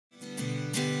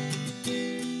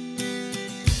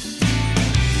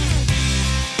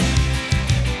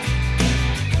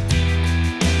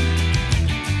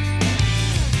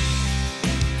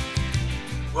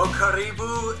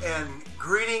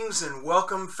Greetings and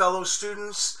welcome, fellow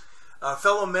students,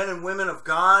 fellow men and women of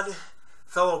God,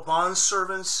 fellow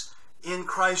bondservants in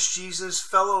Christ Jesus,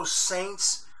 fellow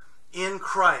saints in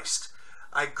Christ.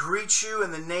 I greet you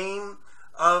in the name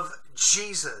of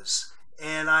Jesus,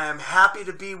 and I am happy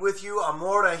to be with you.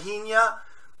 Amor Ahinya,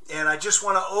 and I just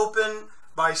want to open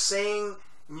by saying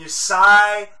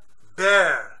Nyasai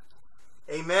Ber.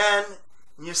 Amen.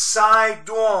 Nyasai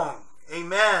Duong.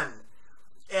 Amen.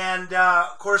 And,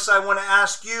 of course, I want to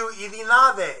ask you,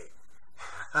 Idinave.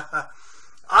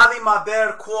 Adi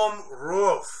maber quom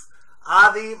ruth.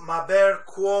 Adi maber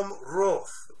quom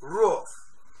ruth.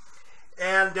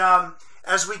 And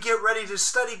as we get ready to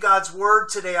study God's Word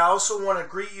today, I also want to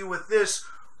greet you with this.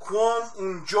 Quom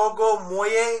un jogo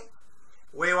moye,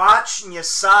 wewach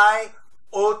nyasai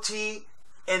oti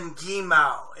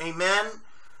engimau. Amen.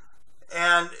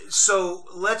 And so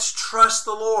let's trust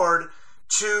the Lord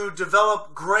to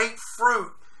develop great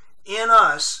fruit in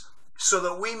us so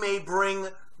that we may bring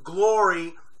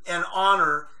glory and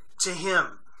honor to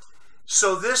Him.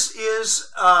 So this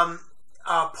is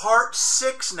part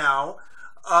 6 now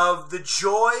of the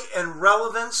joy and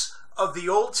relevance of the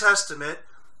Old Testament,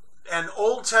 and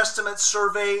Old Testament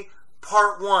survey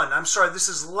part 1. I'm sorry, this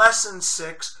is lesson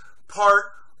 6,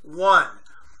 part 1.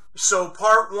 So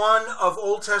part 1 of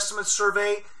Old Testament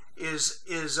survey is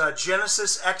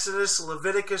Genesis, Exodus,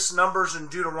 Leviticus, Numbers,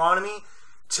 and Deuteronomy.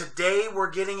 Today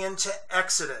we're getting into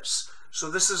Exodus.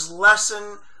 So this is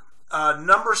lesson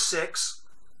number 6.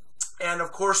 And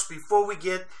of course, before we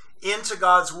get into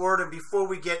God's Word and before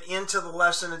we get into the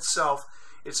lesson itself,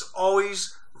 it's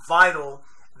always vital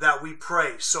that we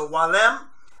pray. So Walem,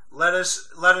 let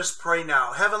us pray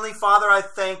now. Heavenly Father, I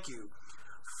thank you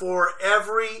for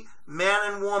every man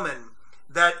and woman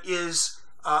that is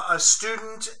a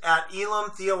student at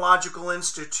Elam Theological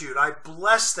Institute. I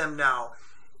bless them now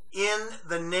in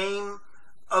the name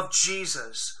of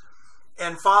Jesus.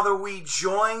 And Father, we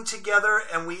join together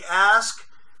and we ask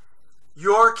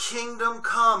your kingdom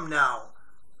come now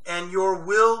and your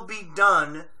will be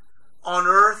done on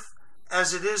earth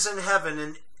as it is in heaven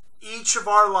in each of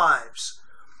our lives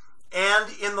and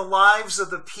in the lives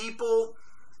of the people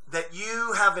that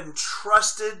you have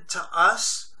entrusted to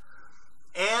us,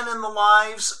 and in the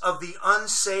lives of the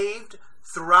unsaved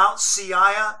throughout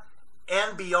Siaya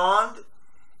and beyond,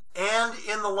 and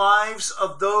in the lives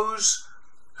of those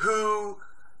who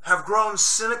have grown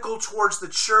cynical towards the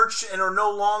church and are no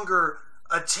longer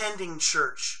attending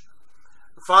church.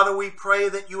 Father, we pray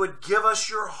that you would give us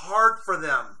your heart for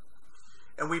them,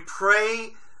 and we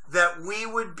pray that we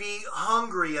would be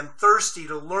hungry and thirsty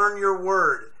to learn your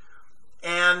word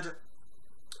and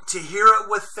to hear it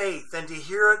with faith and to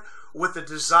hear it with a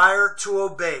desire to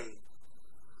obey.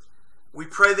 We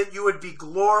pray that you would be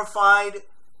glorified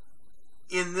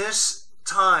in this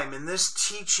time, in this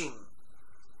teaching.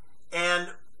 And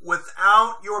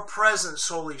without your presence,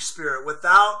 Holy Spirit,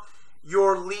 without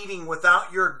your leading,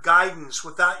 without your guidance,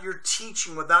 without your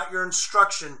teaching, without your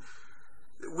instruction,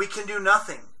 we can do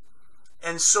nothing.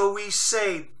 And so we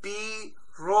say, Bi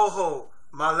roho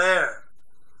maler,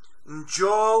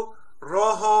 njo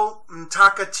roho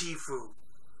mtakatifu.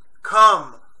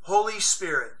 Come, Holy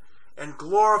Spirit, and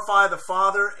glorify the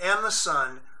Father and the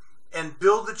Son, and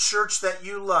build the church that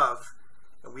you love.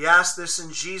 And we ask this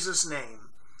in Jesus'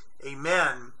 name.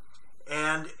 Amen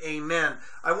and amen.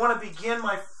 I want to begin,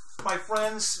 my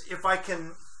friends, if I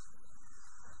can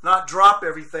not drop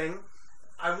everything,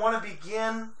 I want to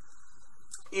begin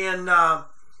in,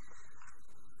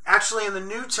 actually in the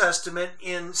New Testament,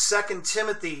 in 2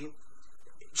 Timothy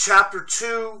chapter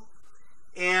 2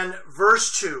 and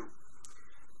verse 2.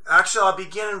 Actually, I'll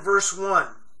begin in verse 1,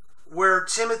 where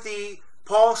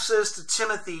Paul says to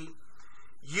Timothy,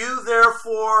 "You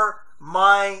therefore,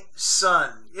 my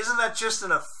son." Isn't that just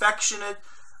an affectionate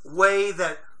way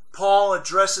that Paul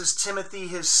addresses Timothy,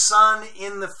 his son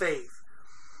in the faith?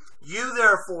 "You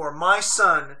therefore, my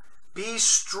son, be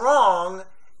strong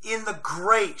in the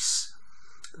grace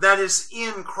that is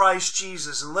in Christ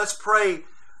Jesus." And let's pray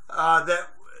that,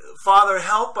 Father,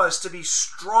 help us to be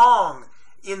strong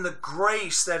in the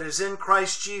grace that is in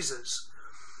Christ Jesus.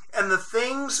 "And the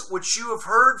things which you have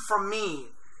heard from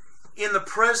me in the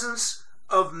presence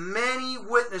of many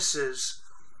witnesses,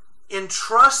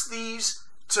 entrust these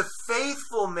to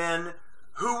faithful men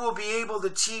who will be able to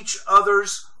teach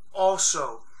others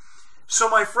also." So,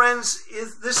 my friends,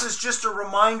 this is just a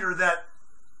reminder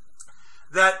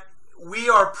that we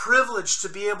are privileged to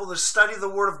be able to study the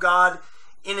Word of God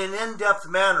in an in-depth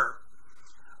manner.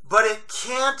 But it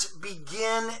can't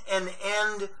begin and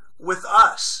end with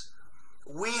us.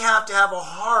 We have to have a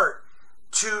heart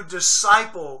to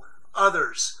disciple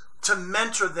others. to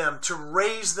mentor them, to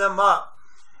raise them up,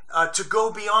 to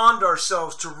go beyond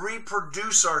ourselves, to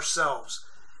reproduce ourselves.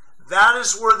 That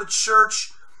is where the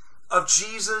Church of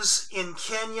Jesus in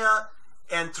Kenya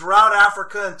and throughout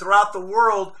Africa and throughout the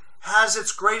world has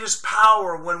its greatest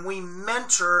power, when we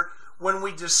mentor, when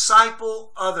we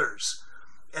disciple others.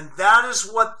 And that is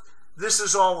what this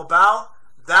is all about.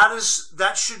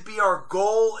 That should be our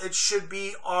goal. It should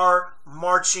be our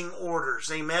marching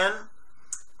orders. Amen?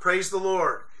 Praise the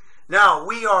Lord. Now,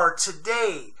 we are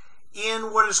today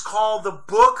in what is called the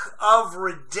Book of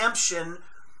Redemption,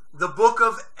 the Book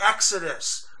of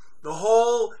Exodus. The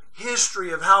whole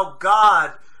history of how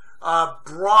God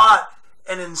brought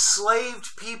an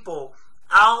enslaved people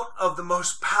out of the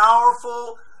most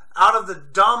powerful, out of the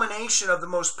domination of the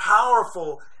most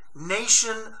powerful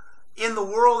nation in the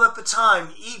world at the time,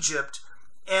 Egypt,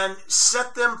 and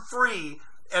set them free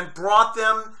and brought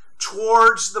them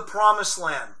towards the promised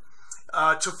land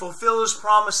to fulfill his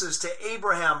promises to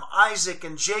Abraham, Isaac,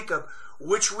 and Jacob,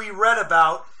 which we read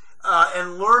about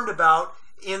and learned about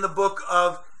in the book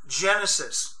of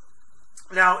Genesis.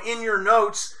 Now, in your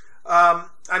notes, I'm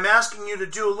asking you to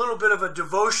do a little bit of a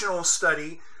devotional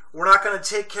study. We're not going to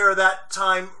take care of that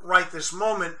time right this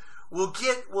moment. We'll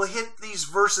hit these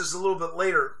verses a little bit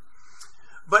later.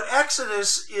 But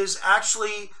Exodus is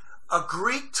actually a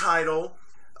Greek title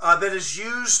that is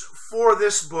used for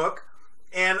this book,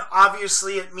 and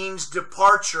obviously it means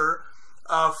departure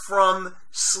from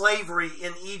slavery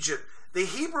in Egypt. The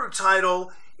Hebrew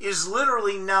title is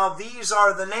literally, now these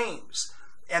are the names,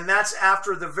 and that's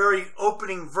after the very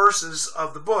opening verses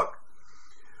of the book.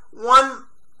 One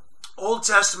Old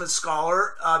Testament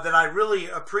scholar that I really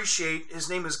appreciate, his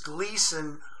name is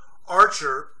Gleason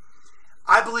Archer.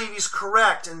 I believe he's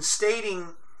correct in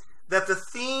stating that the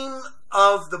theme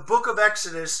of the book of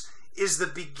Exodus is the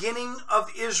beginning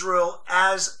of Israel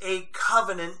as a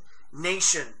covenant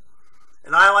nation.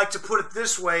 And I like to put it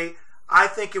this way: I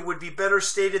think it would be better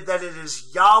stated that it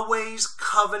is Yahweh's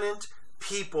covenant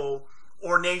people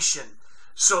or nation.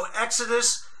 So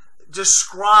Exodus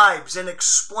describes and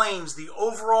explains, the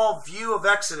overall view of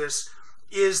Exodus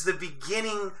is the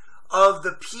beginning of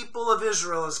the people of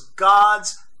Israel as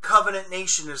God's covenant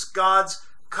nation, as God's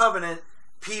covenant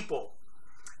people.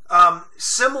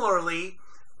 Similarly,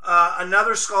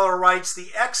 another scholar writes, the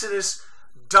Exodus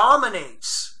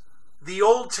dominates the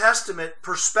Old Testament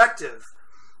perspective,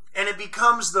 and it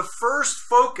becomes the first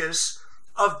focus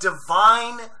of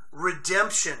divine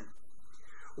redemption,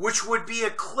 which would be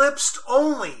eclipsed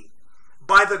only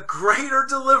by the greater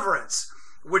deliverance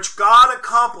which God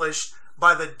accomplished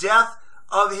by the death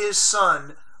of his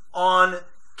Son on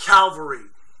Calvary.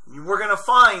 We're going to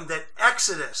find that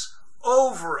Exodus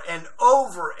over and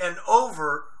over and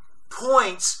over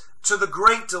points to the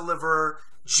great deliverer,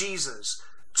 Jesus,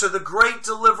 to the great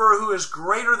deliverer who is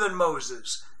greater than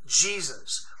Moses,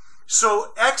 Jesus.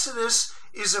 So Exodus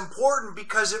is important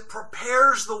because it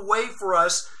prepares the way for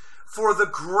us for the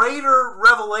greater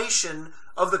revelation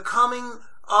of the coming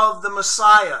of the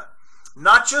Messiah,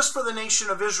 not just for the nation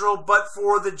of Israel, but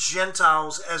for the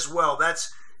Gentiles as well.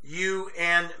 That's you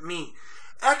and me.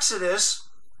 Exodus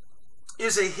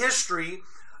is a history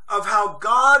of how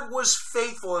God was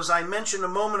faithful, as I mentioned a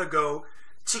moment ago,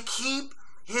 to keep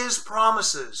his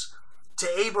promises to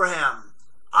Abraham,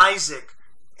 Isaac,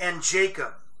 and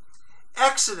Jacob.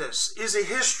 Exodus is a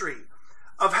history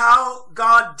of how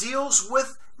God deals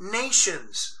with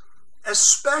nations,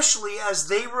 especially as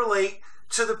they relate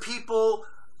to the people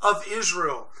of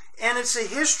Israel. And it's a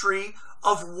history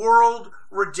of world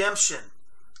redemption.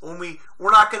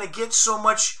 We're not going to get so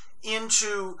much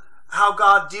into how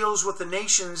God deals with the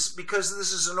nations because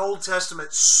this is an Old Testament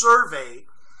survey,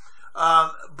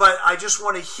 but I just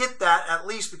want to hit that at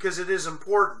least because it is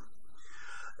important.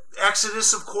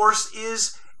 Exodus, of course,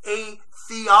 is a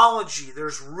theology.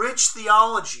 There's rich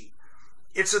theology.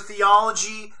 It's a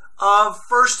theology of,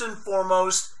 first and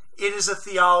foremost, it is a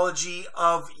theology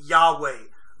of Yahweh,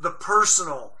 the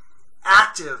personal,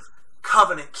 active,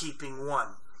 covenant-keeping one.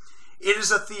 It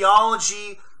is a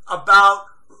theology about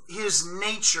his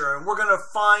nature, and we're going to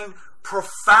find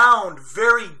profound,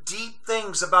 very deep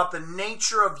things about the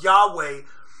nature of Yahweh,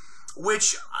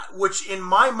 which in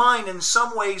my mind in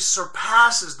some ways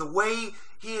surpasses the way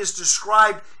he is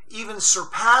described, even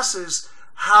surpasses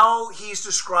how he's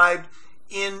described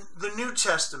in the New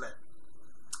Testament.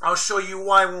 I'll show you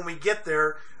why when we get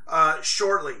there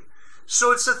shortly.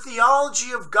 So it's a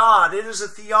theology of God. It is a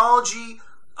theology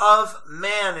of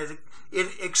man. It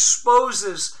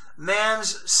exposes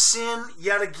man's sin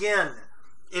yet again.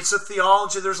 It's a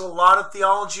theology. There's a lot of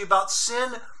theology about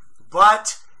sin,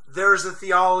 but there's a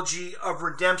theology of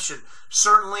redemption.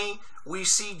 Certainly, we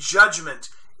see judgment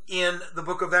in the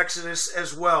book of Exodus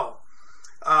as well.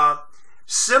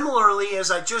 Similarly, as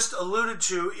I just alluded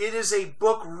to, it is a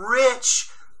book rich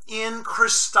in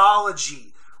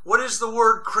Christology. What is the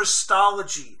word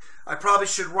Christology? I probably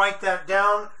should write that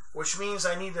down, which means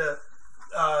I need to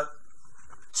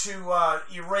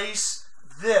erase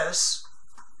this.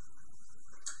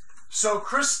 So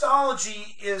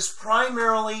Christology is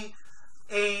primarily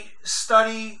a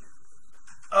study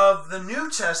of the New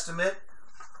Testament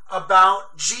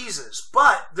about Jesus.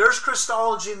 But there's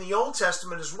Christology in the Old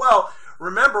Testament as well.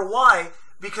 Remember why?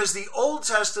 Because the Old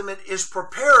Testament is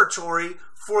preparatory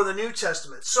for the New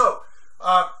Testament. So,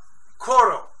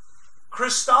 Koro,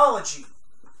 Christology.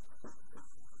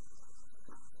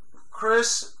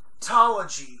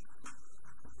 Christology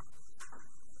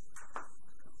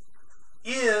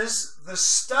is the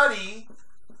study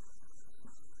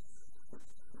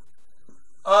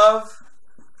of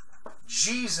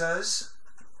Jesus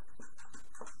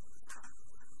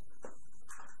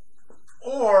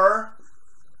or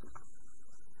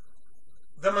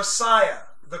the Messiah,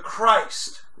 the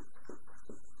Christ.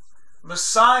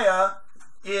 Messiah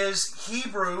is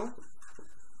Hebrew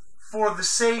for the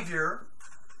Savior,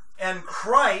 and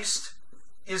Christ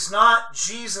is not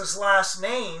Jesus' last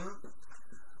name,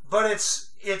 but it's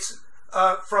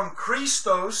from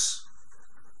Christos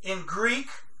in Greek,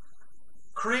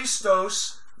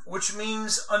 Christos, which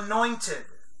means anointed.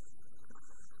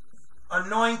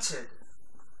 Anointed.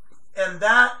 And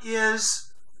that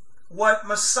is what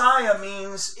Messiah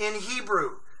means in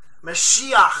Hebrew.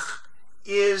 Mashiach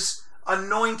is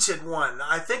anointed one.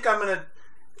 I think I'm going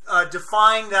to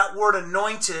define that word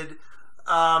anointed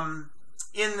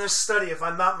in this study, if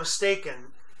I'm not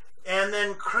mistaken. And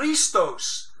then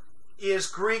Christos is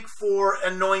Greek for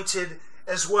anointed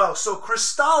as well. So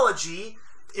Christology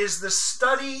is the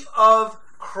study of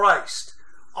Christ.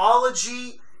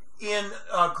 Ology in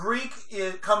Greek,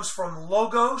 it comes from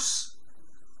logos,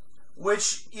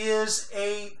 which is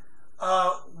a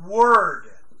word.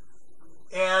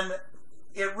 And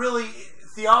it really,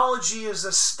 theology is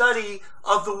a study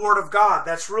of the Word of God.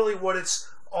 That's really what it's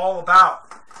all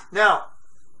about. Now,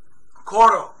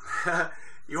 Koro,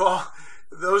 you all,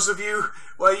 those of you,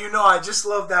 well, you know I just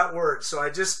love that word, so I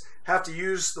just have to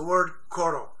use the word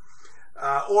Koro,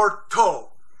 or To.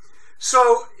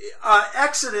 So,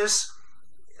 Exodus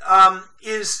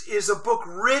is a book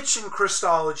rich in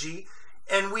Christology,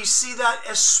 and we see that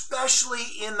especially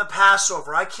in the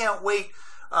Passover. I can't wait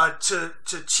to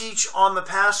teach on the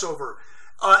Passover.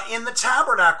 In the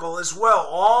tabernacle as well,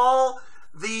 all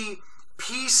the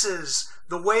pieces,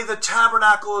 the way the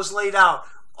tabernacle is laid out,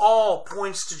 all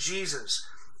points to Jesus.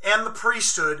 And the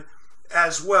priesthood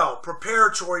as well,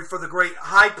 preparatory for the great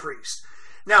high priest.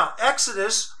 Now,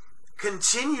 Exodus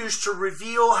continues to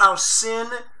reveal how sin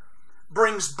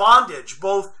brings bondage,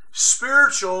 both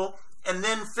spiritual and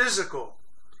then physical.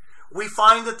 We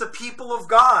find that the people of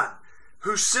God,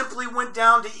 who simply went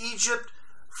down to Egypt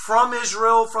from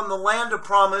Israel, from the land of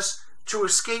promise, to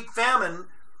escape famine,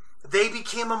 they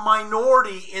became a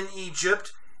minority in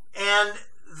Egypt, and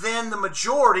then the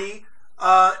majority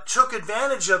took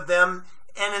advantage of them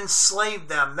and enslaved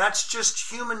them. That's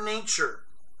just human nature.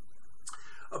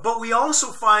 But we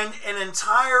also find an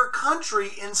entire country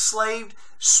enslaved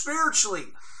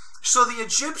spiritually. So the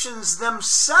Egyptians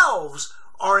themselves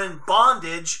are in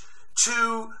bondage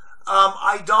to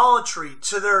idolatry,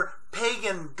 to their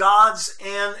pagan gods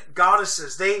and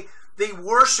goddesses. They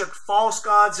worshipped false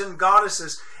gods and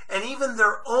goddesses. And even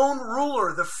their own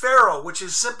ruler, the Pharaoh, which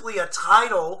is simply a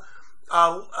title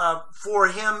for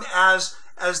him as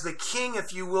the king,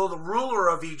 if you will, the ruler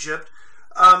of Egypt,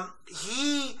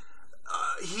 he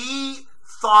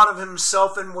thought of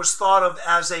himself and was thought of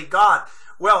as a god.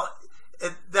 Well,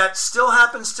 that still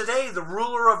happens today. The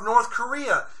ruler of North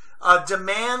Korea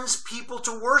demands people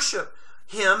to worship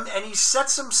him, and he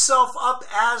sets himself up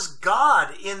as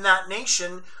God in that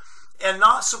nation. And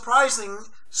not surprisingly,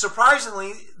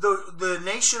 the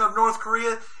nation of North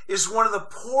Korea is one of the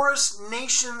poorest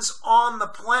nations on the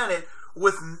planet,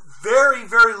 with very,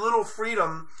 very little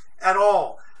freedom at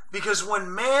all. Because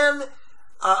when man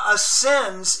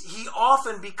ascends, he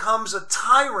often becomes a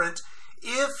tyrant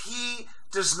if he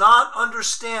does not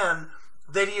understand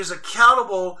that he is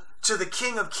accountable to the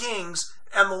King of Kings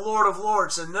and the Lord of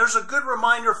Lords. And there's a good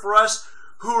reminder for us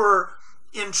who are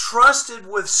entrusted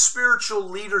with spiritual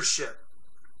leadership,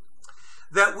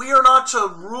 that we are not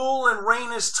to rule and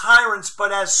reign as tyrants,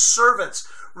 but as servants.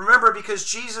 Remember, because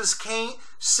Jesus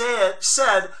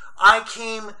said, I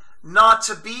came not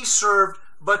to be served,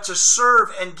 but to serve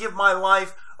and give my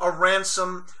life a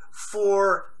ransom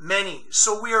for many.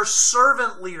 So we are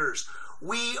servant leaders.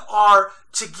 We are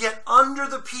to get under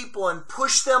the people and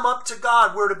push them up to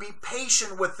God. We're to be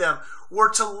patient with them.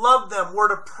 We're to love them. We're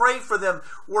to pray for them.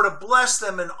 We're to bless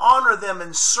them and honor them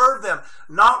and serve them,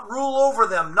 not rule over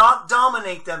them, not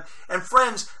dominate them. And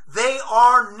friends, they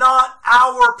are not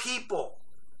our people.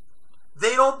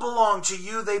 They don't belong to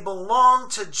you. They belong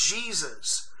to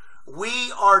Jesus.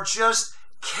 We are just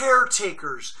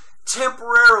caretakers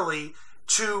temporarily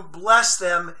to bless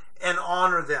them and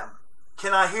honor them.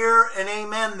 Can I hear an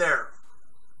amen there?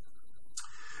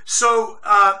 So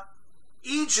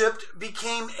Egypt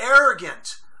became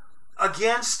arrogant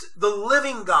against the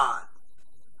living God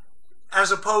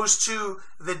as opposed to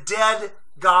the dead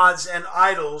gods and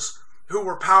idols who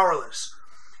were powerless.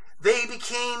 The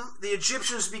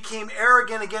Egyptians became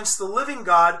arrogant against the living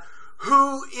God,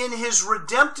 who in his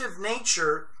redemptive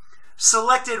nature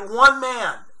selected one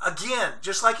man, again,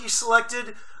 just like he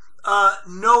selected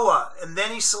Noah, and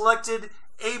then he selected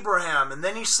Abraham, and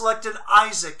then he selected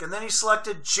Isaac, and then he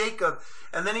selected Jacob,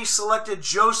 and then he selected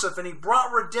Joseph, and he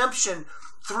brought redemption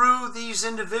through these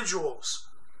individuals.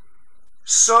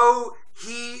 So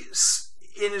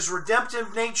in his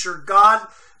redemptive nature, God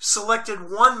selected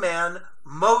one man,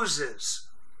 Moses,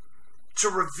 to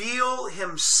reveal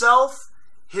himself,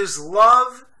 his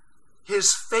love,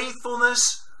 his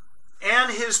faithfulness,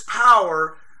 and his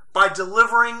power by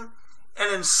delivering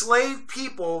an enslaved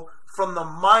people from the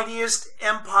mightiest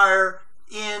empire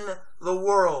in the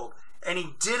world. And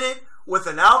he did it with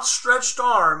an outstretched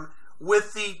arm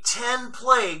with the 10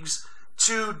 plagues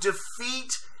to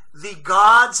defeat the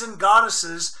gods and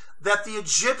goddesses that the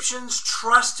Egyptians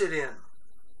trusted in.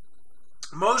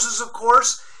 Moses, of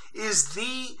course, is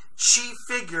the chief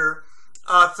figure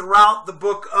throughout the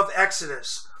book of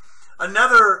Exodus.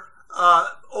 Another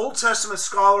Old Testament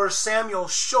scholar, Samuel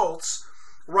Schultz,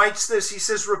 writes this. He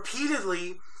says,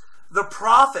 repeatedly, the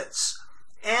prophets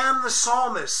and the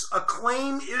psalmists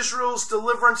acclaim Israel's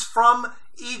deliverance from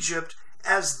Egypt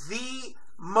as the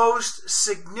most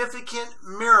significant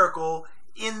miracle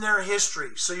in their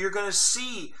history. So you're going to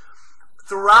see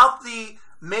throughout the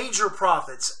major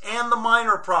prophets and the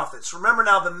minor prophets. Remember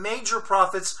now, the major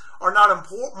prophets are not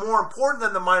more important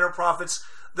than the minor prophets.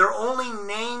 They're only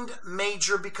named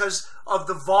major because of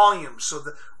the volume. So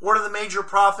what are the major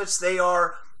prophets? They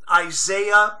are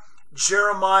Isaiah,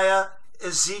 Jeremiah,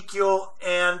 Ezekiel,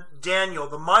 and Daniel.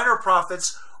 The minor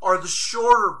prophets are the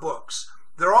shorter books.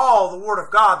 They're all the Word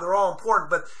of God. They're all important.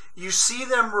 But you see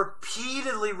them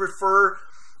repeatedly refer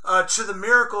to the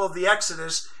miracle of the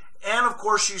Exodus. And of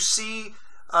course you see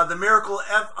the miracle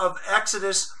of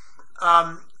Exodus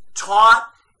taught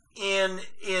in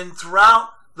throughout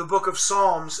the book of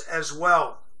Psalms as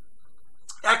well.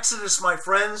 Exodus, my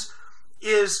friends,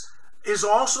 is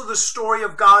also the story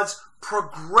of God's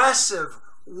progressive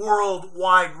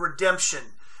worldwide redemption.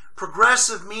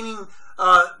 Progressive meaning,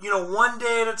 one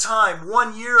day at a time,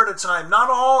 1 year at a time, not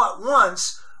all at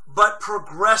once, but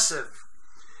progressive.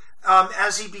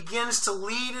 As he begins to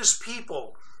lead his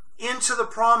people into the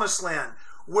promised land,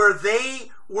 where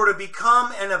they were to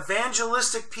become an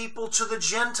evangelistic people to the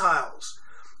Gentiles,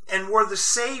 and where the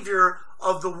Savior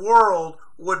of the world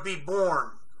would be born.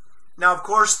 Now, of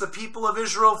course, the people of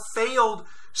Israel failed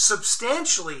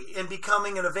substantially in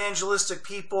becoming an evangelistic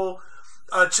people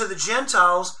to the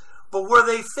Gentiles, but where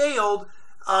they failed,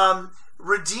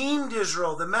 redeemed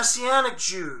Israel, the Messianic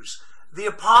Jews, the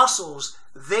apostles,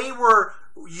 they were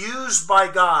used by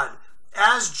God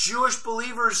as Jewish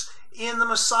believers in the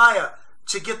Messiah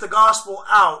to get the gospel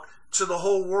out to the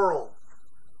whole world.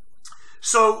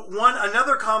 So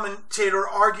another commentator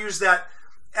argues that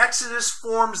Exodus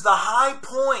forms the high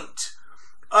point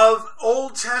of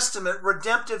Old Testament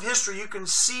redemptive history. You can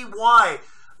see why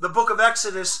the book of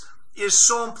Exodus is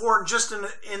so important just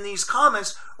in these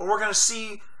comments, but we're going to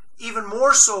see even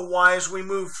more so why as we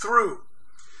move through.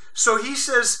 So he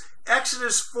says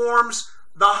Exodus forms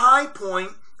the high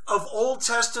point of Old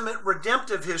Testament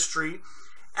redemptive history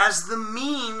as the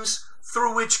means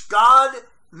through which God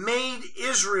made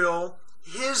Israel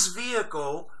his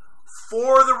vehicle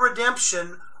for the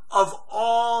redemption of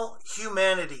all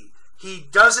humanity. He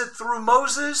does it through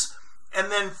Moses,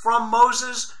 and then from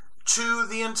Moses to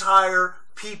the entire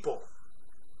people.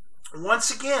 Once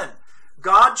again,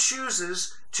 God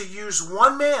chooses to use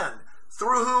one man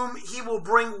through whom he will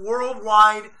bring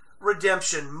worldwide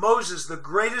redemption. Moses, the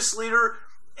greatest leader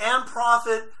and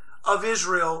prophet of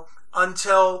Israel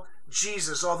until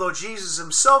Jesus. Although Jesus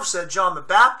himself said John the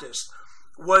Baptist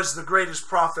was the greatest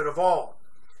prophet of all.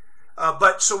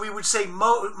 But so we would say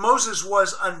Moses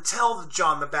was until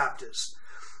John the Baptist.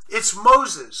 It's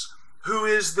Moses who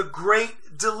is the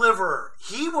great deliverer.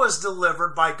 He was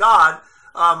delivered by God.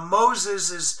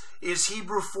 Moses is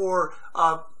Hebrew for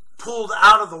pulled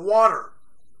out of the water.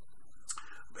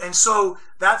 And so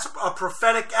that's a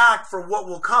prophetic act for what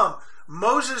will come.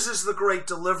 Moses is the great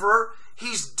deliverer.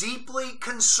 He's deeply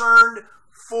concerned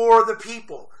for the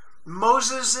people.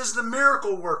 Moses is the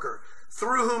miracle worker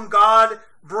through whom God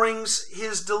brings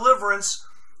his deliverance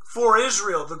for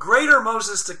Israel. The greater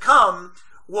Moses to come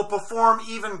will perform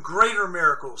even greater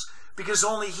miracles because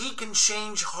only he can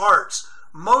change hearts.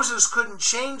 Moses couldn't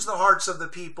change the hearts of the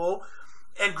people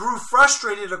and grew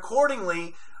frustrated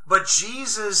accordingly, but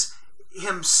Jesus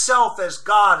himself as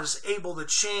God is able to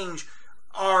change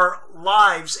our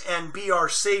lives and be our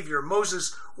Savior.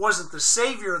 Moses wasn't the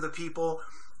Savior of the people.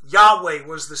 Yahweh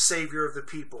was the Savior of the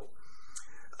people.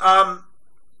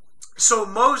 So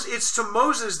it's to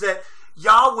Moses that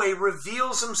Yahweh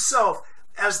reveals himself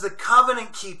as the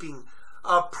covenant-keeping,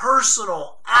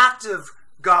 personal, active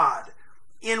God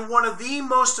in one of the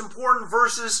most important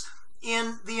verses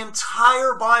in the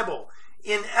entire Bible,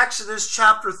 in Exodus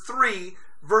chapter 3,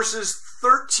 verses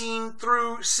 13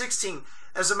 through 16.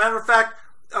 As a matter of fact,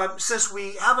 since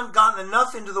we haven't gotten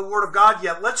enough into the Word of God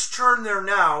yet, let's turn there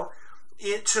now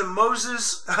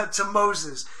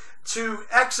to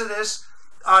Exodus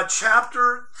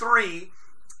chapter 3,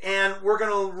 and we're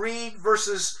going to read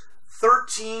verses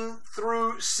 13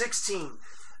 through 16.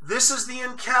 This is the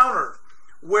encounter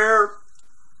where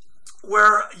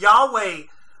Yahweh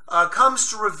comes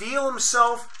to reveal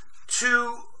himself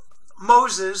to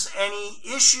Moses, and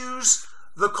he issues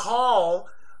the call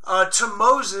to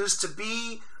Moses to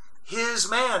be his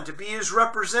man, to be his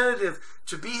representative,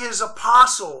 to be his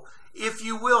apostle, if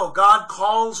you will. God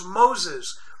calls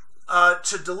Moses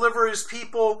to deliver his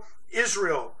people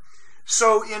Israel.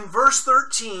 So in verse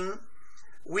 13,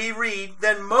 we read,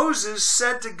 "Then Moses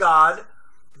said to God,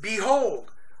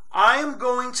 Behold, I am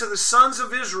going to the sons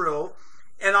of Israel,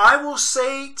 and I will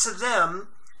say to them,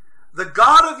 The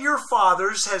God of your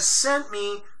fathers has sent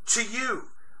me to you.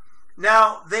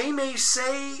 Now they may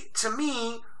say to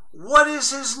me, What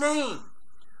is his name?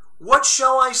 What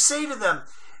shall I say to them?"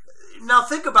 Now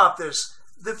think about this.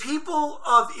 The people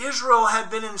of Israel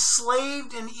had been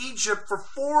enslaved in Egypt for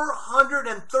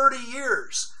 430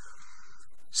 years.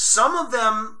 Some of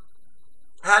them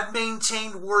had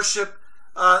maintained worship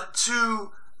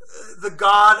to the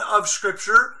God of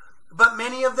Scripture, but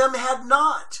many of them had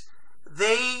not.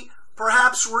 They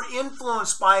perhaps were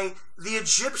influenced by the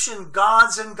Egyptian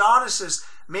gods and goddesses.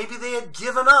 Maybe they had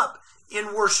given up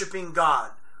in worshiping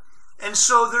God. And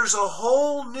so there's a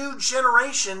whole new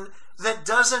generation that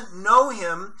doesn't know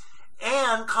him,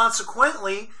 and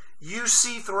consequently, you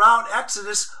see throughout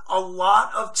Exodus a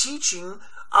lot of teaching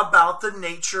about the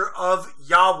nature of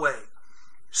Yahweh.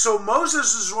 So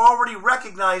Moses is already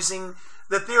recognizing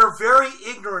that they are very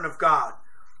ignorant of God.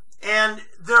 And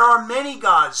there are many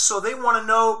gods, so they want to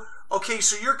know, okay,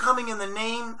 so you're coming in the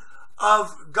name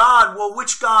of God. Well,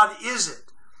 which God is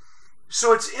it?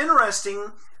 So it's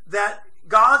interesting that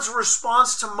God's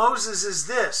response to Moses is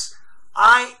this: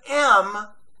 I am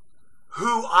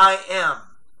who I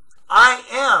am. I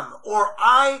am, or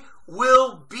I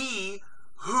will be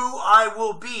who I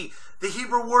will be. The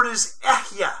Hebrew word is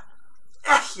ehya.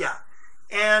 Ehya.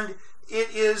 And it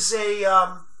is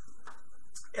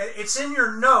it's in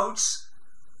your notes,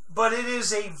 but it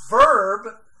is a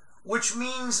verb which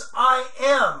means I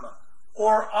am,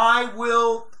 or I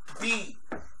will be.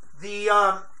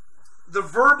 The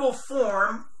verbal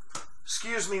form,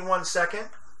 excuse me one second.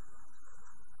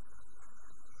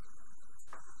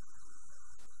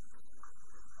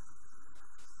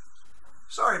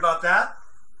 Sorry about that.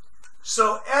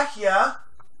 So ehya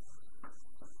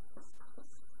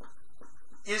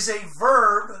is a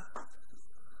verb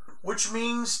which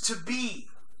means to be.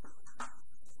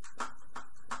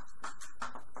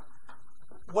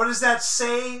 What does that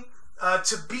say?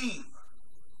 To be.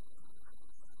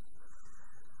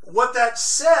 What that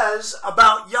says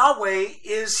about Yahweh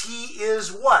is he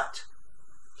is what?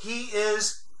 He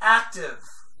is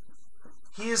active.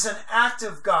 He is an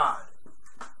active God.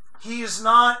 He is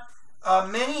not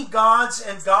many gods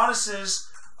and goddesses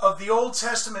of the Old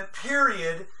Testament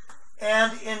period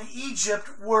and in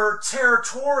Egypt were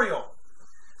territorial.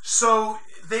 So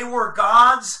they were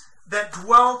gods that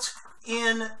dwelt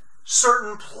in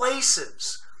certain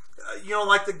places.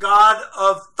 Like the god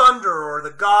of thunder or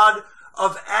the god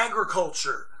of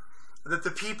agriculture that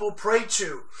the people pray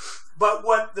to. But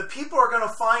what the people are going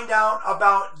to find out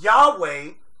about Yahweh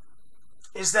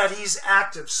is that he's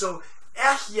active. So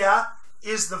ehya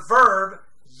is the verb,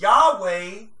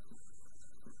 Yahweh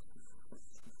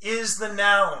is the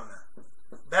noun.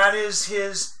 That is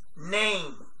his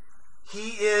name.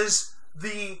 He is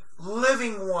the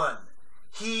living one.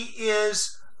 He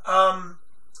is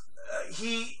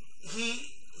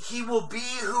he will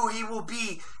be who he will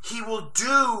be. He will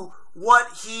do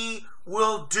what he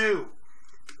will do.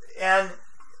 And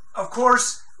of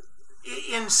course,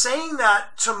 in saying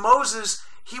that to Moses,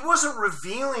 he wasn't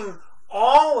revealing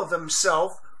all of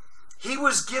himself. He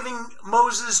was giving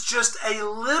Moses just a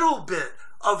little bit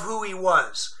of who he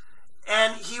was.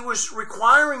 And he was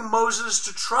requiring Moses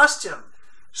to trust him.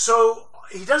 So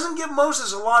he doesn't give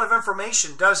Moses a lot of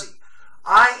information, does he?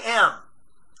 I am.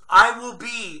 I will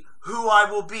be who I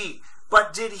will be.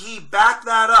 But did he back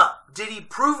that up? Did he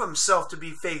prove himself to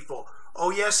be faithful?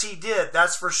 Oh, yes, he did.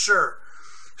 That's for sure.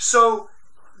 So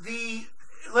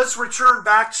let's return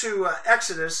back to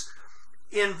Exodus.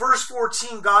 In verse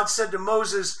 14, God said to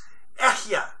Moses,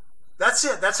 Echya. That's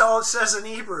it. That's all it says in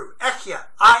Hebrew. Echya.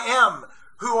 I am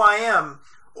who I am,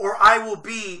 or I will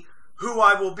be who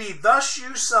I will be. Thus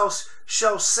you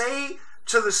shall say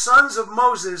to the sons of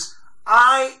Moses,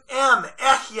 I am,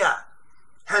 Echya,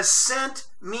 has sent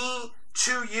me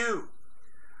to you.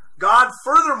 God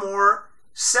furthermore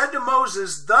said to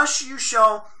Moses, thus you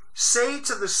shall say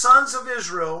to the sons of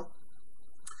Israel,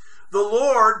 the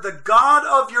Lord, the God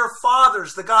of your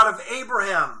fathers, the God of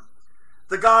Abraham,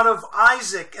 the God of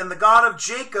Isaac, and the God of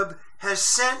Jacob, has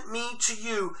sent me to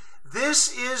you.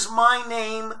 This is my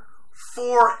name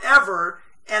forever,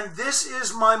 and this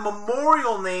is my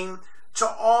memorial name to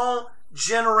all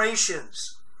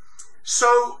generations.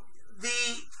 So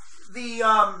the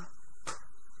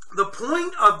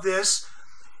point of this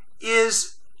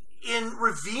is in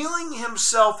revealing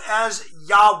himself as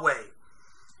Yahweh.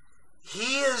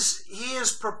 He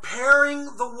is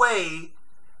preparing the way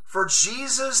for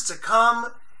Jesus to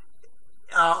come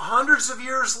hundreds of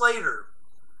years later,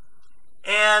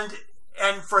 and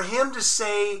for him to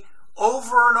say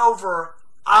over and over,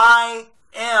 I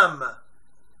am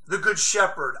the good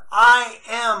shepherd. I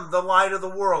am the light of the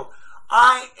world.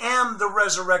 I am the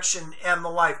resurrection and the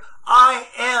life. I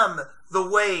am the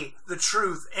way, the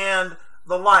truth, and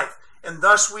the life. And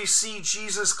thus we see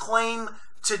Jesus' claim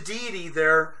to deity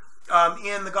there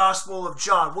in the Gospel of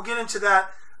John. We'll get into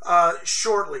that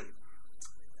shortly.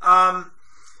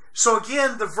 So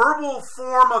again, the verbal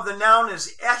form of the noun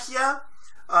is echya,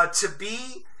 to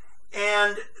be,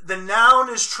 and the noun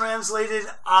is translated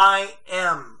I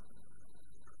am.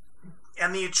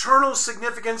 And the eternal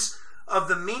significance of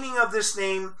the meaning of this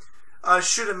name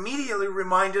should immediately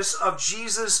remind us of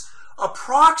Jesus'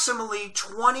 approximately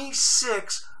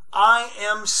 26 I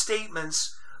am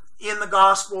statements in the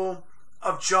Gospel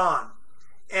of John.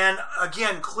 And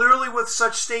again, clearly with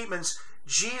such statements,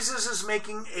 Jesus is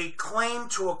making a claim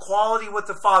to equality with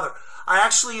the Father. I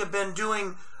actually have been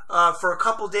doing, for a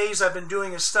couple days, I've been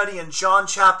doing a study in John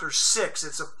chapter 6.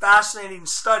 It's a fascinating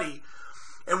study.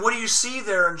 And what do you see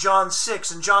there in John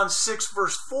 6? In John 6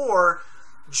 verse 4,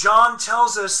 John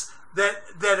tells us that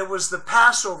it was the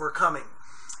Passover coming.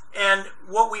 And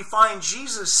what we find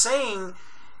Jesus saying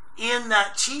in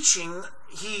that teaching,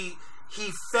 he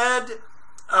fed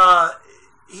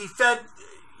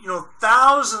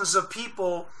thousands of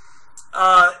people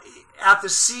at the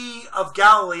Sea of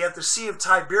Galilee, at the Sea of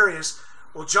Tiberias.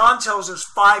 Well, John tells us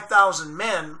 5,000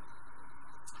 men.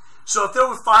 So if there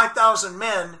were 5,000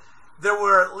 men, there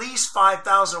were at least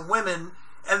 5,000 women,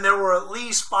 and there were at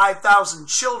least 5,000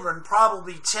 children,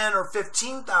 probably 10 or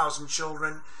 15,000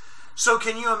 children. So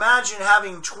can you imagine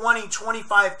having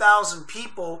 25,000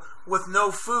 people with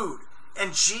no food?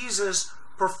 And Jesus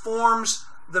performs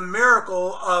the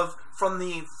miracle from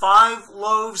the 5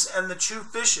 loaves and the 2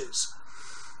 fishes.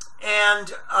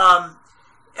 And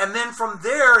then from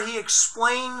there, he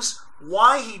explains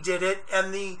why he did it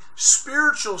and the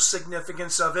spiritual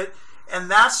significance of it.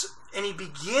 And he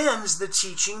begins the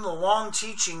teaching, the long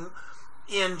teaching,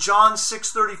 in John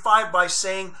 6:35 by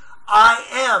saying, I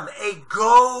am,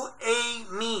 ego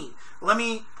eimi. Let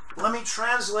me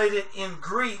translate it in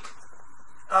Greek.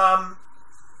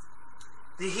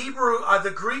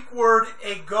 The Greek word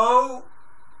ego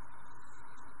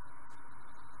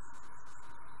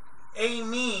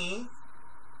eimi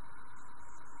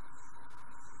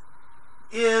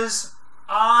is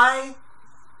I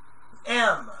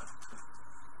am.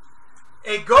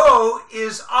 Ego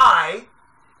is I,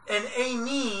 and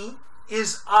eimi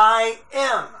is I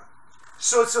am.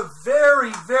 So it's a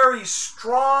very, very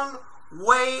strong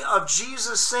way of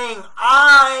Jesus saying,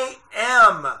 I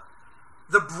am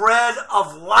the bread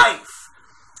of life.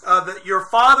 That your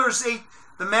fathers ate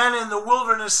the manna in the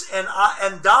wilderness and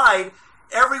died.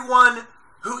 Everyone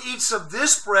who eats of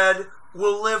this bread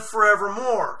will live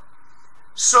forevermore.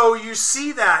 So you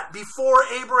see that before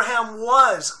Abraham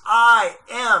was, I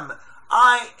am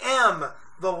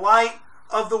the light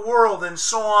of the world, and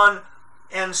so on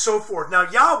and so forth. Now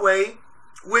Yahweh,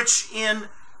 which in,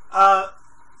 I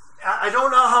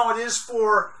don't know how it is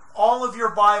for all of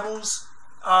your Bibles,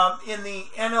 in the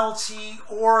NLT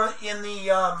or in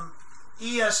the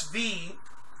ESV,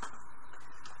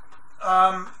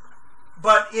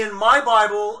 but in my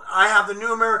Bible, I have the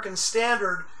New American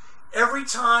Standard. Every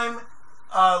time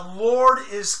Lord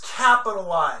is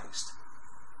capitalized,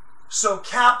 so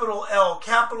capital L,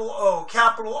 capital O,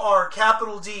 capital R,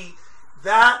 capital D,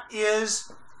 that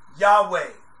is Yahweh.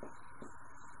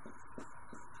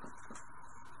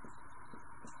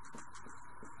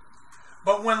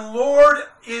 But when Lord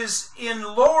is in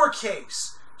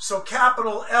lowercase, so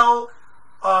capital L,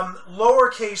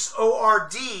 lowercase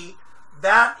O-R-D,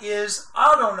 that is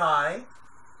Adonai.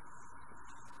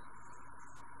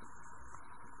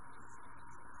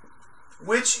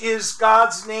 Which is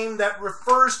God's name that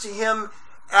refers to him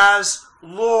as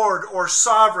Lord or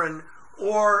sovereign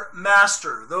or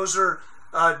master. Those are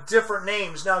different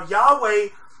names. Now Yahweh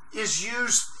is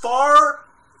used far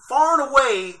and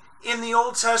away in the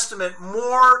Old Testament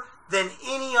more than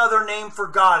any other name for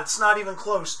God. It's not even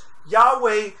close.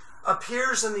 Yahweh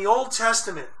appears in the Old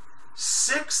Testament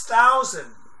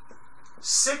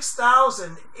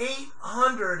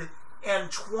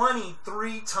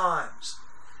 6,823 times.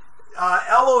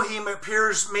 Elohim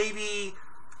appears maybe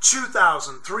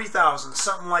 2,000, 3,000,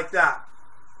 something like that.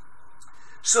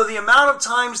 So the amount of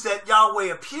times that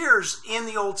Yahweh appears in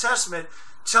the Old Testament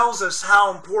tells us how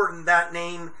important that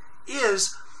name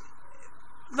is,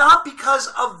 not because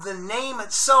of the name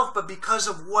itself, but because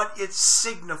of what it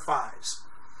signifies.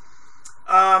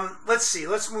 Let's see.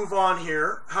 Let's move on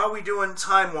here. How are we doing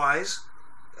time-wise?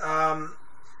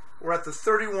 We're at the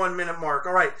 31-minute mark.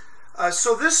 All right.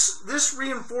 So this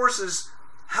reinforces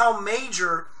how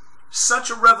major such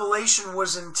a revelation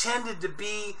was intended to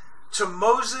be to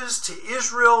Moses, to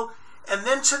Israel, and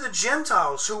then to the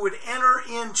Gentiles who would enter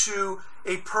into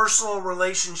a personal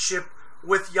relationship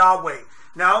with Yahweh.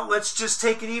 Now, let's just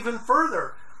take it even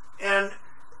further. And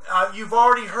you've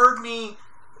already heard me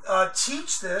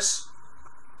teach this,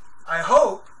 I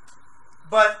hope,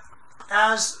 but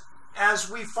as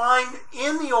we find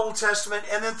in the Old Testament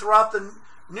and then throughout the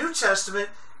New Testament,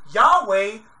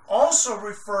 Yahweh also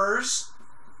refers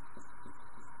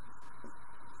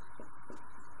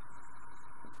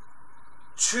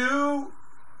to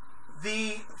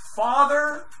the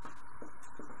Father,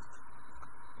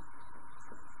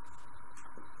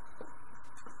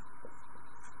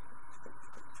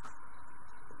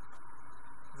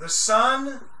 the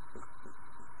Son,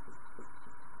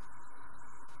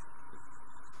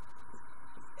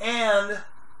 and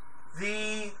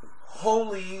the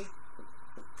Holy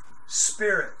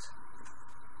Spirit.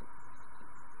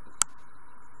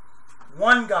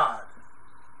 One God.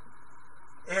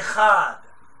 Echad.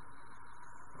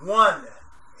 One.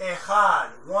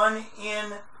 Echad. One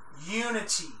in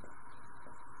unity.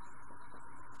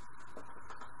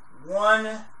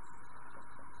 One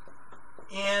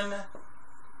in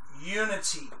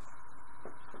unity.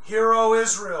 Hear, O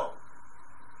Israel,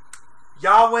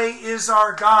 Yahweh is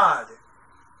our God.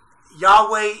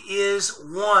 Yahweh is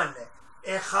one.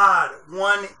 Echad.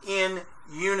 One in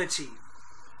unity.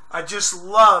 I just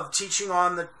love teaching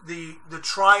on the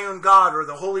triune God, or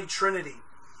the Holy Trinity.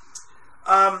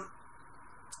 Now,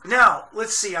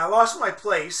 let's see. I lost my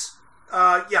place.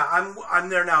 Yeah, I'm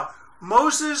there now.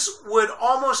 Moses would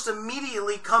almost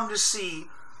immediately come to see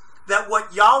that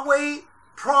what Yahweh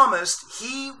promised,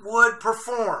 he would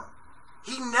perform.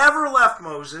 He never left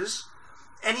Moses,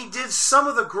 and he did some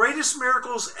of the greatest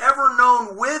miracles ever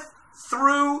known with,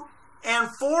 through, and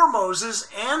for Moses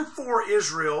and for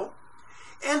Israel,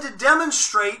 and to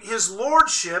demonstrate his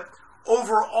lordship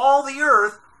over all the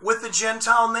earth with the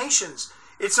Gentile nations.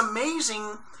 It's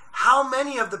amazing how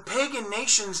many of the pagan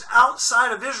nations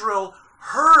outside of Israel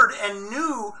heard and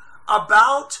knew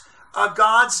about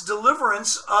God's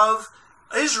deliverance of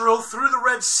Israel through the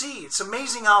Red Sea. It's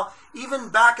amazing how even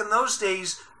back in those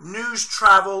days, news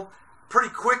traveled pretty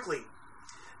quickly.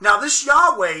 Now, this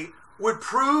Yahweh would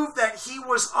prove that he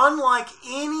was unlike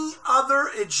any other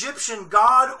Egyptian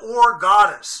god or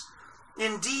goddess.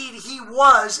 Indeed, he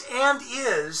was and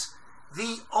is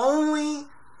the only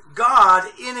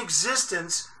God in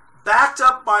existence, backed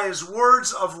up by his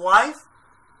words of life,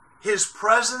 his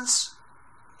presence,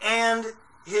 and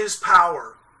his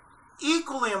power.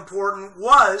 Equally important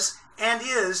was and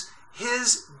is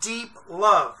his deep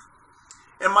love.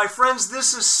 And my friends,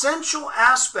 this essential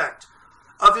aspect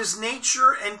of his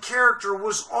nature and character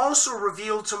was also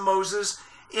revealed to Moses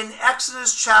in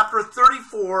Exodus chapter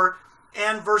 34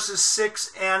 and verses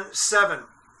 6 and 7.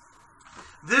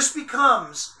 This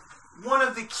becomes one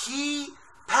of the key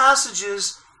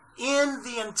passages in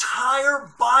the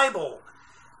entire Bible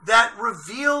that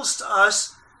reveals to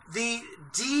us the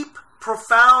deep,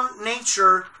 profound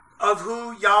nature of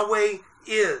who Yahweh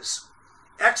is.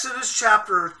 Exodus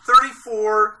chapter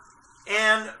 34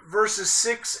 and verses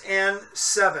 6 and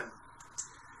 7.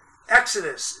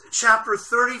 Exodus chapter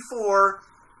 34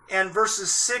 and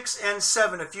verses 6 and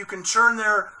 7. If you can turn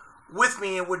there with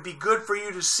me, it would be good for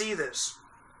you to see this.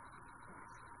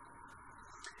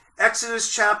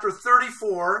 Exodus chapter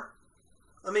 34,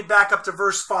 let me back up to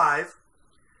verse 5.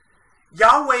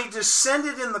 Yahweh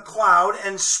descended in the cloud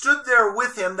and stood there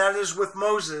with him, that is with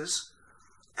Moses,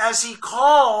 as he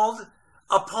called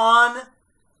upon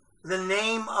the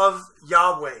name of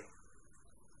Yahweh.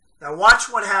 Now watch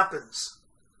what happens.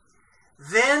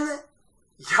 Then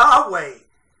Yahweh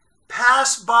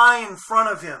passed by in front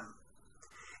of him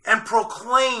and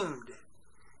proclaimed,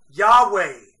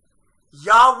 Yahweh,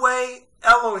 Yahweh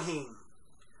Elohim,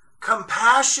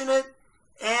 compassionate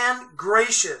and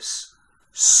gracious,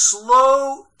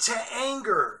 slow to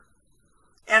anger,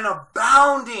 and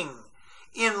abounding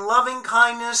in loving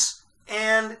kindness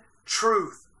and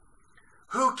truth,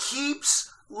 who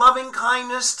keeps loving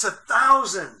kindness to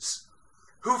thousands,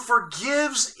 who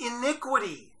forgives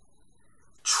iniquity,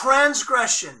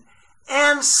 transgression,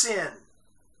 and sin.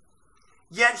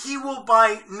 Yet he will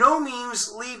by no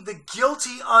means leave the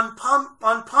guilty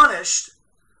unpunished,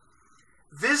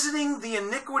 visiting the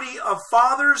iniquity of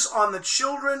fathers on the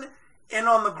children and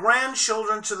on the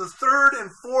grandchildren to the third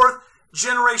and fourth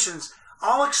generations.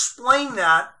 I'll explain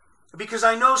that because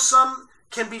I know some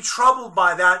can be troubled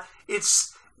by that.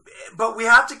 But we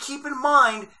have to keep in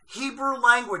mind Hebrew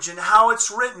language and how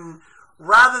it's written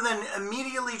rather than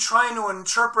immediately trying to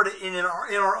interpret it in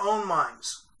our own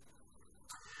minds.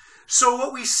 So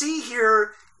what we see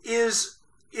here is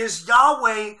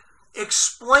Yahweh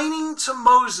explaining to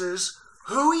Moses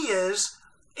who he is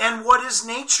and what his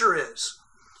nature is.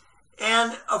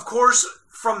 And of course,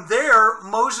 from there,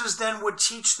 Moses then would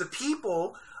teach the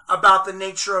people about the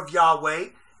nature of Yahweh.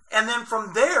 And then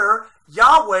from there,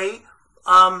 Yahweh,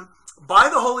 by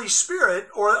the Holy Spirit,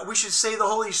 or we should say the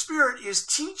Holy Spirit, is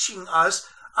teaching us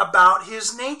about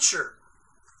his nature.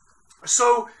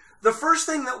 So the first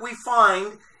thing that we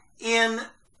find in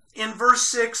verse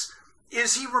 6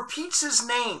 is he repeats his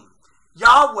name,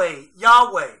 Yahweh,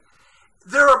 Yahweh.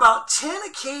 There are about 10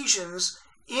 occasions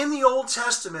in the Old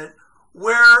Testament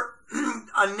where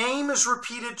a name is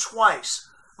repeated twice.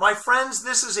 My friends,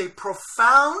 this is a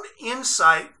profound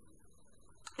insight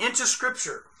into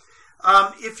Scripture.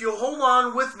 If you'll hold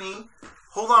on with me,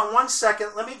 hold on one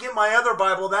second. Let me get my other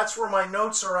Bible. That's where my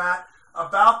notes are at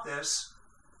about this.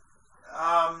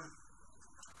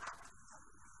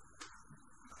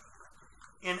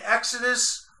 In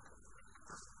Exodus,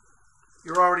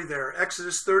 you're already there,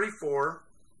 Exodus 34.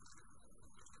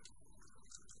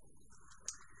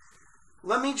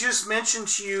 Let me just mention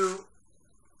to you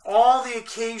all the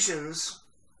occasions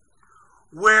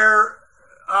where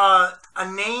a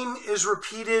name is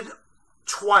repeated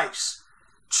twice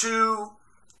to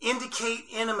indicate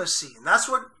intimacy. And that's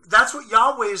what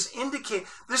Yahweh is indicating.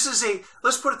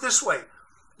 Let's put it this way.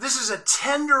 This is a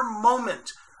tender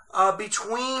moment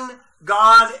between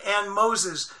God and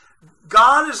Moses.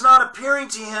 God is not appearing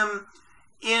to him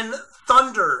in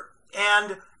thunder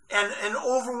and an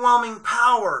overwhelming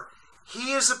power.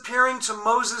 He is appearing to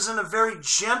Moses in a very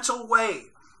gentle way.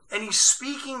 And he's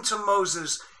speaking to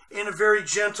Moses in a very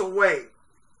gentle way.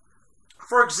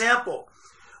 For example,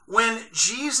 when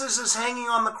Jesus is hanging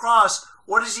on the cross,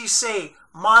 what does he say?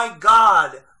 My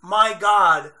God,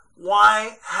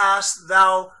 why hast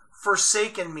thou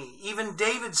forsaken me? Even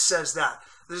David says that.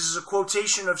 This is a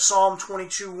quotation of Psalm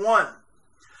 22:1.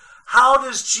 How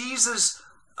does Jesus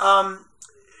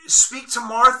speak to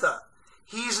Martha?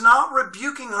 He's not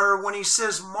rebuking her when he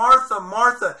says, Martha,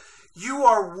 Martha, you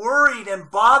are worried and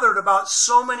bothered about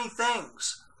so many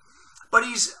things. But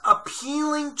he's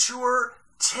appealing to her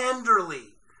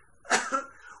tenderly.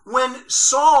 When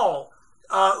Saul,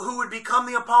 who would become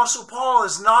the Apostle Paul,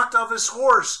 is knocked off his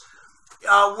horse,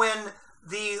 when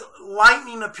the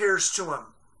lightning appears to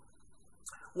him,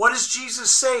 what does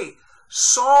Jesus say?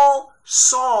 Saul,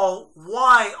 Saul,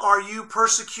 why are you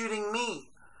persecuting me?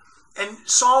 And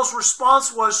Saul's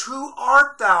response was, who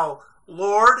art thou,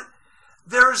 Lord?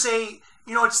 There's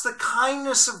it's the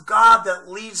kindness of God that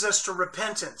leads us to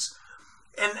repentance.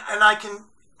 And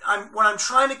what I'm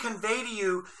trying to convey to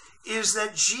you is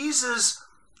that Jesus,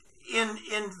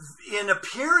 in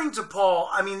appearing to Paul,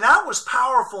 that was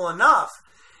powerful enough.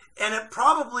 And it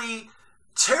probably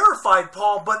terrified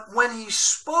Paul, but when he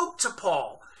spoke to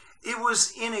Paul, it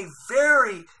was in a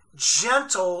very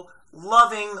gentle,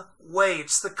 loving way.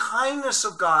 It's the kindness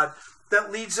of God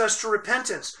that leads us to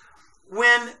repentance.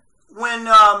 When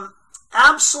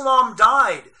Absalom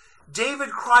died,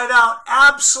 David cried out,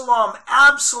 "Absalom,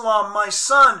 Absalom, my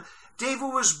son."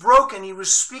 David was broken. He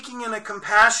was speaking in a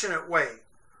compassionate way.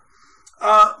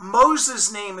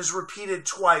 Moses' name is repeated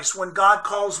twice when God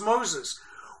calls Moses.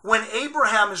 When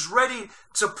Abraham is ready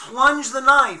to plunge the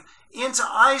knife into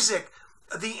Isaac,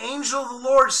 the angel of the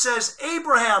Lord says,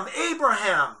 "Abraham,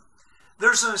 Abraham."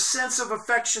 There's a sense of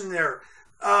affection there.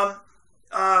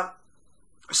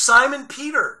 Simon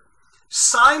Peter.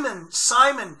 "Simon,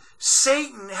 Simon,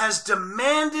 Satan has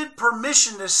demanded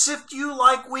permission to sift you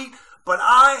like wheat, but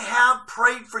I have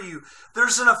prayed for you."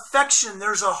 There's an affection,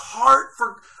 there's a heart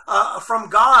from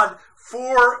God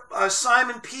for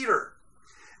Simon Peter.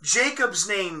 Jacob's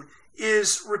name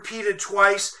is repeated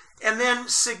twice, and then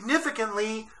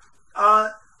significantly,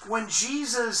 when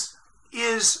Jesus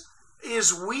is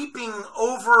weeping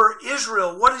over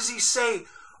Israel, what does he say?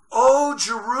 "Oh,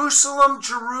 Jerusalem,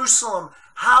 Jerusalem,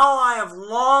 how I have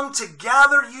longed to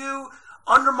gather you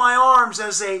under my arms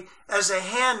as a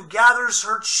hen gathers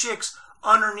her chicks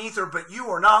underneath her, but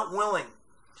you are not willing."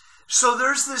 So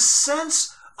there's this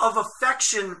sense of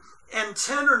affection and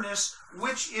tenderness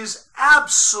which is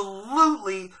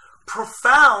absolutely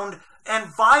profound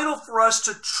and vital for us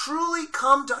to truly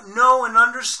come to know and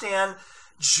understand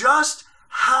just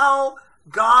how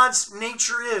God's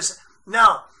nature is.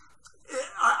 Now,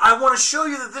 I want to show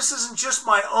you that this isn't just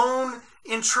my own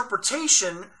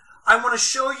interpretation. I want to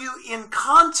show you in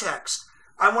context.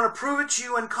 I want to prove it to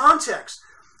you in context.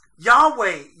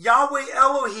 Yahweh, Yahweh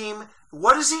Elohim,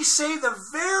 what does he say? The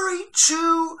very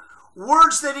two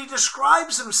words that he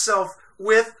describes himself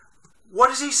with, what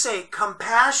does he say?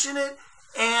 Compassionate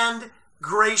and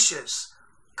gracious.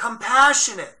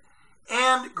 Compassionate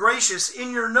and gracious.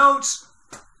 In your notes,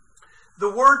 the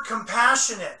word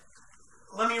compassionate,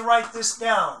 let me write this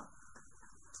down.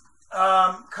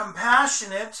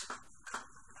 Compassionate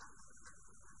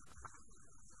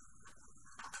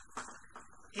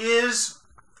is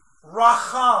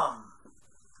racham.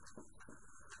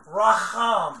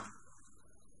 Racham.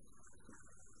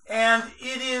 And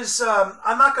it is,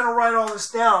 I'm not going to write all this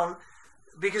down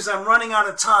because I'm running out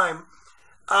of time.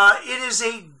 It is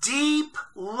a deep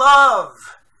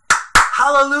love.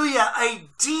 Hallelujah. A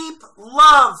deep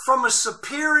love from a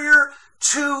superior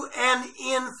to an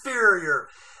inferior.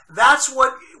 That's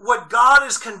what God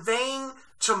is conveying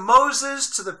to Moses,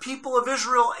 to the people of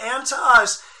Israel, and to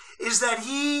us, is that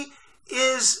he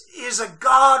is a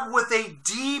God with a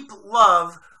deep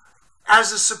love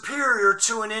as a superior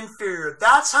to an inferior.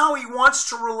 That's how he wants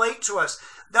to relate to us.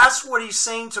 That's what he's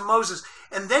saying to Moses.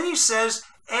 And then he says,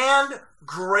 and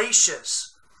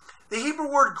gracious. The Hebrew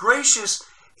word gracious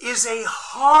is a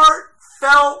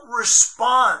heartfelt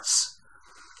response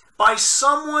by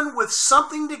someone with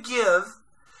something to give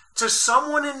to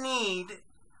someone in need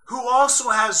who also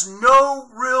has no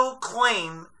real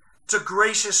claim to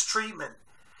gracious treatment.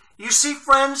 You see,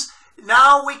 friends,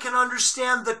 now we can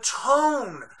understand the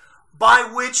tone by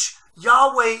which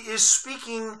Yahweh is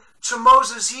speaking to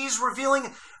Moses. He's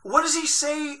revealing, what does he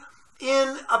say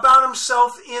about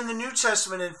himself in the New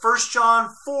Testament? In 1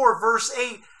 John 4, verse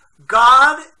 8,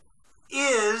 God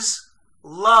is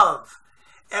love.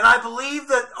 And I believe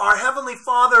that our Heavenly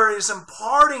Father is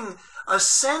imparting a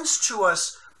sense to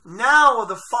us now of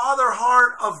the Father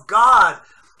heart of God,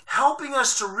 helping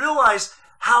us to realize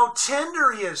how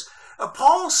tender he is.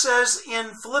 Paul says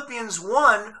in Philippians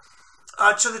 1,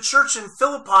 to the church in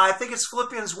Philippi, I think it's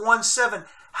Philippians 1:7,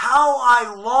 how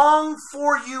I long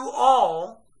for you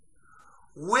all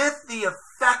with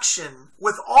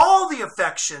all the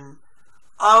affection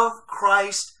of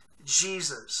Christ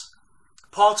Jesus.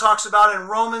 Paul talks about in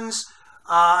Romans,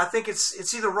 I think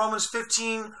it's either Romans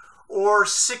 15 or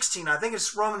 16. I think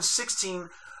it's Romans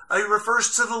 16. He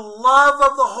refers to the love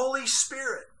of the Holy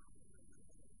Spirit.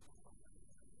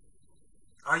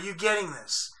 Are you getting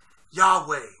this?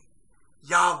 Yahweh,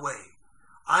 Yahweh,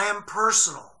 I am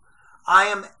personal. I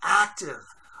am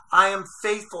active. I am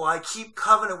faithful. I keep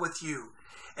covenant with you.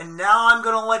 And now I'm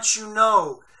going to let you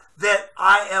know that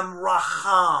I am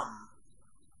Racham.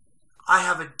 I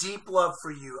have a deep love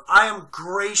for you. I am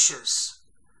gracious.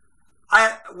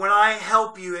 When I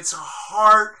help you, it's a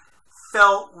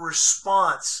heartfelt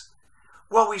response.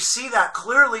 Well, we see that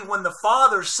clearly when the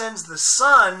Father sends the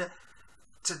Son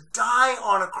to die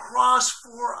on a cross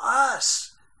for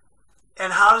us.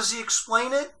 And how does he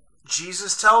explain it?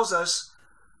 Jesus tells us,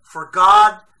 for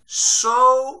God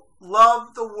so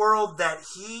loved the world that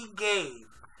he gave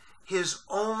his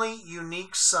only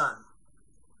unique Son.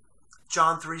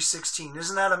 John 3:16.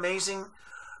 Isn't that amazing?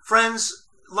 Friends,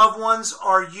 loved ones,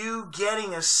 are you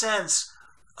getting a sense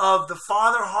of the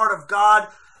Father heart of God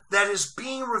that is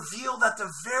being revealed at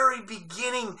the very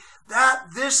beginning?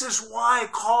 That this is why I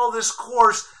call this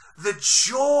course the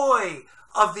joy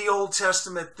of the Old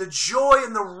Testament, the joy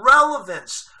and the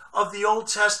relevance of the Old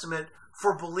Testament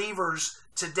for believers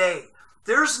today.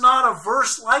 There's not a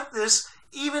verse like this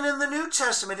even in the New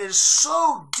Testament. It is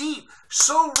so deep,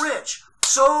 so rich,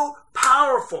 so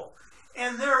powerful,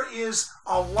 and there is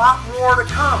a lot more to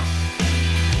come.